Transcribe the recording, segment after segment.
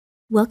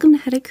Welcome to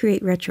How to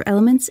Create Retro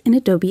Elements in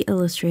Adobe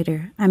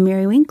Illustrator. I'm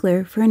Mary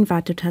Winkler for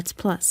Envato Tuts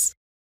Plus.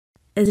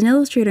 As an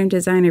illustrator and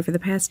designer for the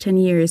past 10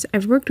 years,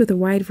 I've worked with a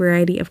wide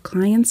variety of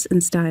clients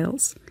and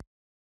styles.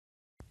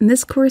 In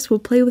this course, we'll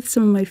play with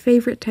some of my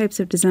favorite types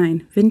of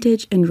design,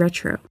 vintage and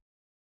retro.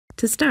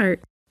 To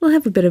start, we'll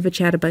have a bit of a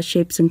chat about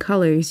shapes and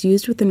colors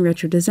used within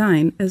retro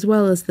design, as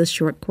well as this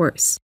short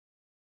course.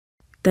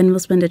 Then we'll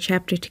spend a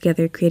chapter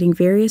together creating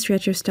various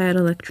retro-styled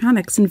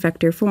electronics in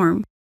vector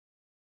form.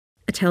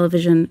 A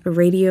television, a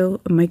radio,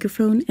 a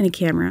microphone, and a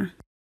camera.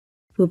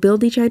 We'll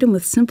build each item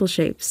with simple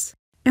shapes,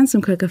 and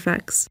some quick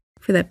effects,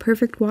 for that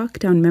perfect walk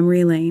down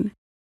memory lane.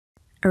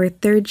 Our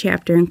third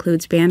chapter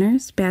includes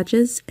banners,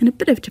 badges, and a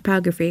bit of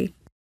typography.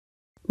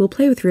 We'll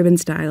play with ribbon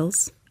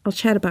styles, I'll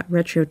chat about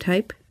retro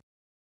type,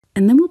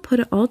 and then we'll put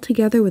it all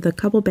together with a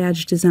couple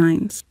badge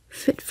designs,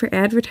 fit for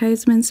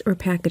advertisements or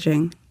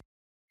packaging.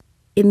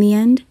 In the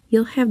end,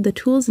 you'll have the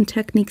tools and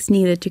techniques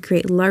needed to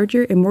create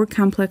larger and more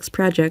complex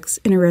projects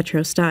in a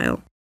retro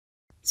style.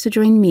 So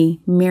join me,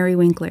 Mary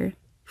Winkler,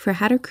 for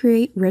How to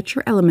Create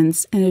Retro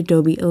Elements in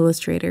Adobe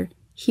Illustrator,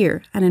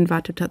 here on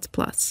Envato Tuts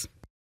Plus.